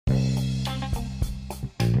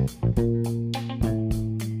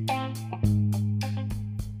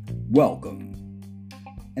Welcome,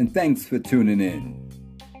 and thanks for tuning in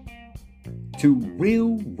to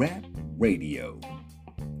Real Rap Radio.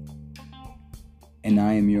 And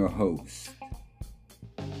I am your host,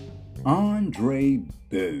 Andre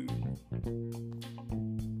Boo.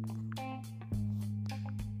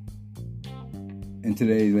 And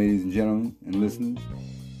today, ladies and gentlemen and listeners,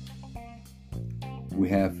 we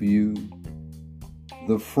have for you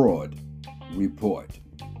the Fraud Report.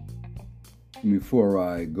 And before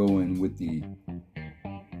I go in with the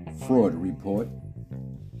Fraud Report,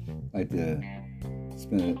 I'd like to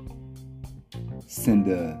send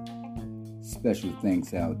a special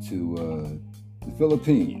thanks out to the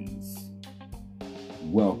Philippines.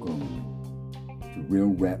 Welcome to Real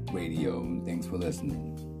Rap Radio, and thanks for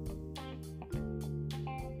listening.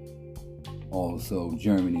 Also,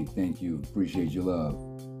 Germany, thank you. Appreciate your love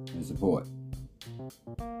and support.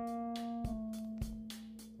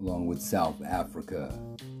 Along with South Africa,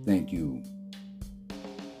 thank you.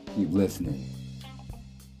 Keep listening.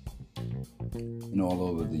 And all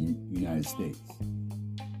over the United States.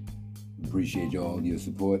 Appreciate all your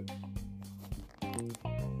support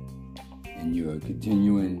and your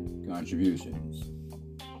continuing contributions.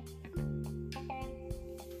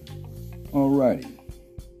 Alrighty.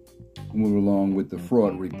 Move along with the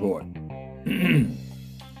Fraud Report.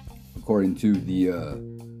 According to the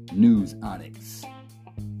News Onyx,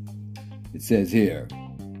 it says here,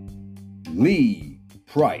 Lee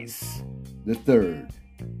Price III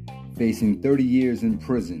facing 30 years in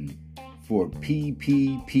prison for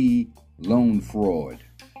PPP loan fraud.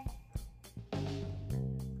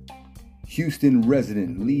 Houston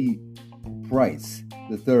resident Lee Price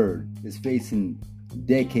III is facing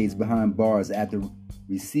decades behind bars after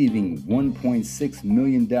receiving $1.6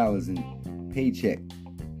 million in Paycheck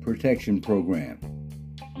Protection Program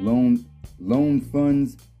loan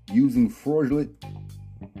funds using fraudulent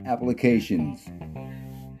applications.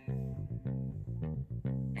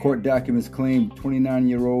 Court documents claim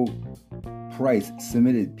 29-year-old Price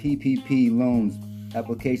submitted PPP loans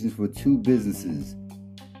applications for two businesses,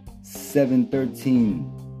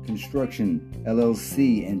 713 Construction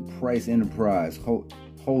LLC and Price Enterprise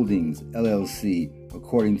Holdings LLC,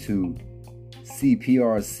 according to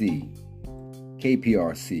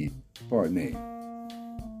KPRC. Pardon me.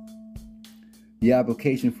 The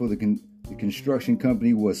application for the construction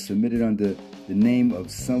company was submitted under the name of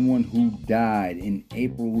someone who died in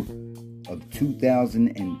April of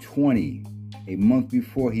 2020, a month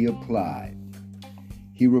before he applied.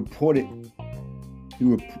 He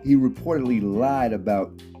reportedly lied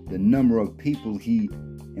about the number of people he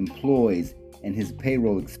employs and his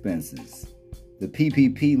payroll expenses. The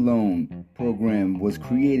PPP loan program was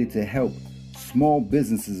created to help small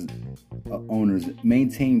businesses owners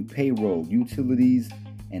maintain payroll, utilities,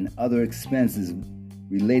 and other expenses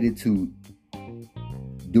related to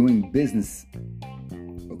doing business.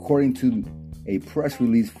 According to a press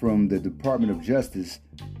release from the Department of Justice,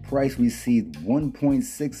 Price received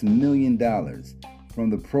 $1.6 million from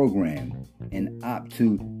the program and opted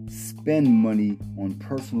to spend money on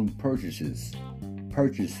personal purchases.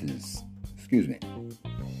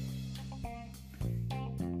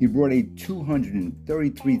 He brought a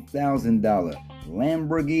 $233,000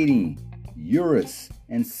 Lamborghini Urus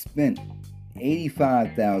and spent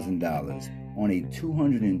 $85,000 on a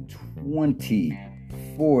 220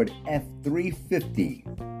 Ford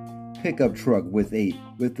F-350 pickup truck with the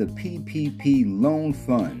PPP loan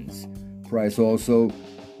funds. Price also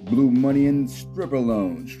blew money in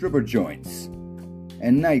stripper joints,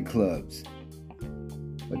 and nightclubs.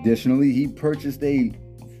 Additionally, he purchased a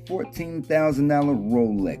 $14,000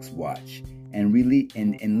 Rolex watch and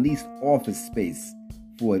leased office space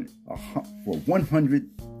for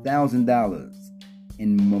 $100,000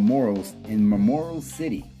 in Memorial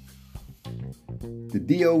City. The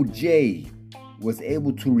DOJ was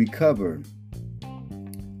able to recover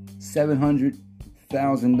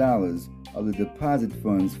 $700,000 of the deposit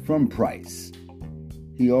funds from Price.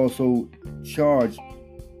 He was also charged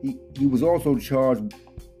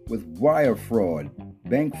with wire fraud,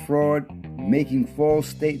 bank fraud, making false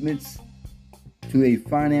statements to a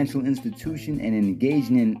financial institution, and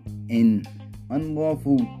engaging in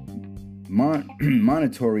unlawful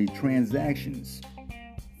monetary transactions.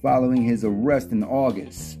 Following his arrest in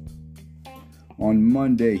August, on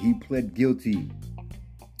Monday he pled guilty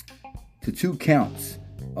to 2 counts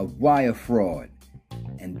of wire fraud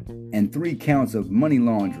and 3 counts of money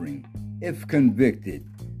laundering. If convicted,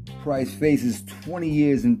 Price faces 20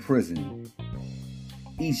 years in prison,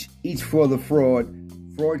 each for the fraud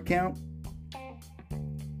count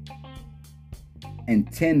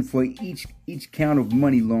and 10 for each count of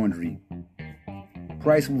money laundering.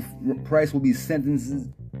 Price will be sentenced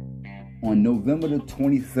on November the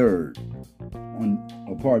 23rd.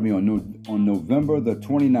 On November the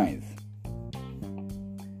 29th.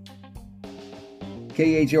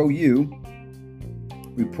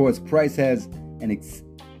 KHOU reports Price has an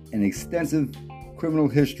extensive criminal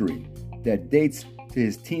history that dates to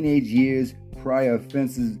his teenage years, prior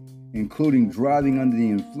offenses including driving under the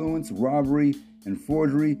influence, robbery, and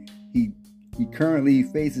forgery. He currently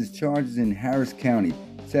faces charges in Harris County,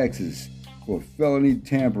 Texas, for felony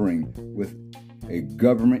tampering with a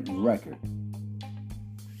government record.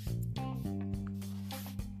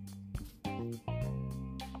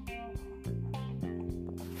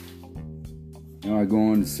 Now I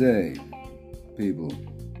go on to say, people,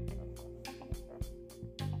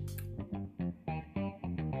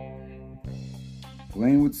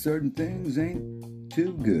 playing with certain things ain't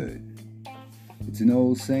too good. It's an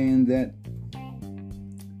old saying that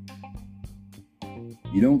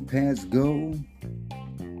you don't pass go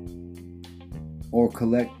or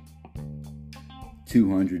collect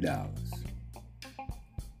 $200.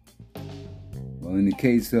 Well, in the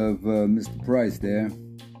case of Mr. Price there,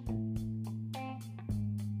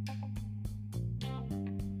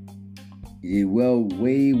 he did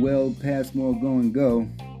way past more go and go.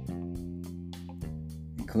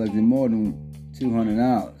 He collected more than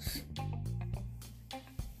 $200.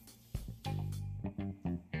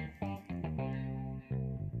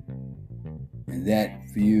 And that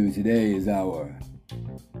for you today is our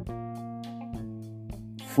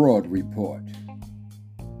fraud report.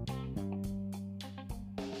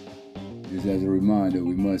 Just as a reminder,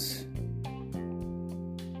 we must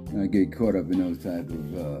not get caught up in those type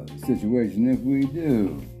of situations. If we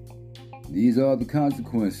do, these are the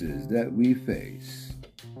consequences that we face.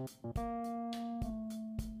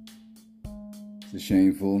 It's a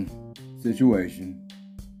shameful situation.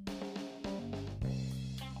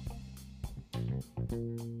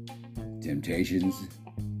 Temptations.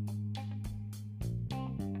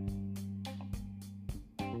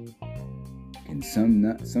 Can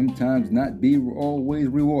sometimes not be always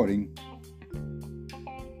rewarding,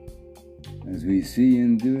 as we see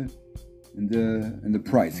in the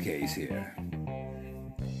Price case here.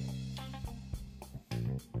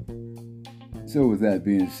 So with that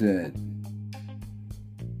being said,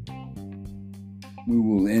 we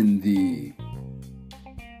will end the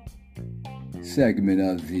segment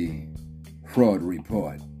of the fraud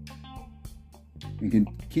report. We can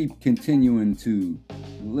keep continuing to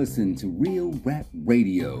listen to Real Rap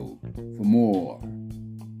Radio for more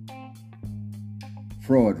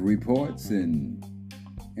fraud reports and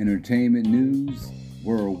entertainment news,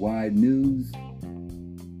 worldwide news,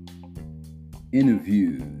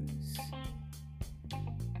 interviews,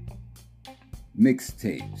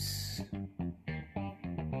 mixtapes,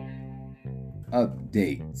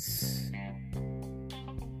 updates,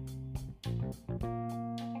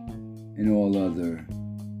 and all other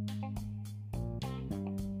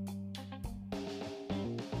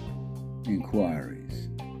inquiries.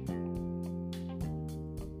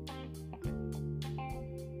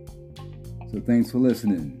 So thanks for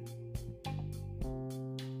listening.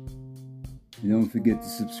 And don't forget to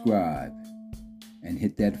subscribe and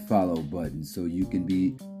hit that follow button so you can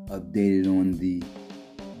be updated on the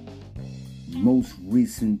most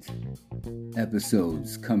recent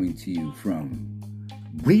episodes coming to you from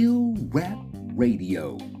Real Rap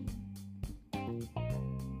Radio.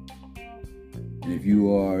 And if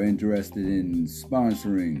you are interested in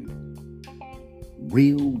sponsoring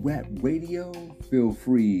Real Rap Radio, feel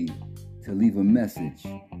free to leave a message.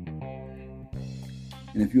 And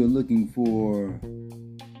if you're looking for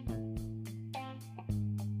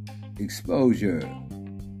exposure,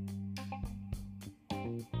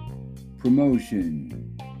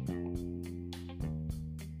 promotion,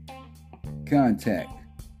 contact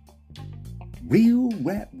Real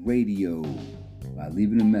Rap Radio by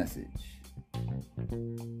leaving a message.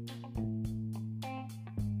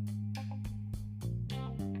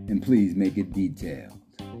 And please make it detailed.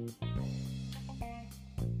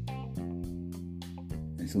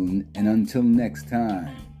 And until next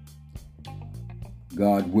time,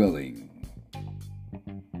 God willing,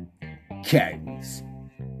 Cags.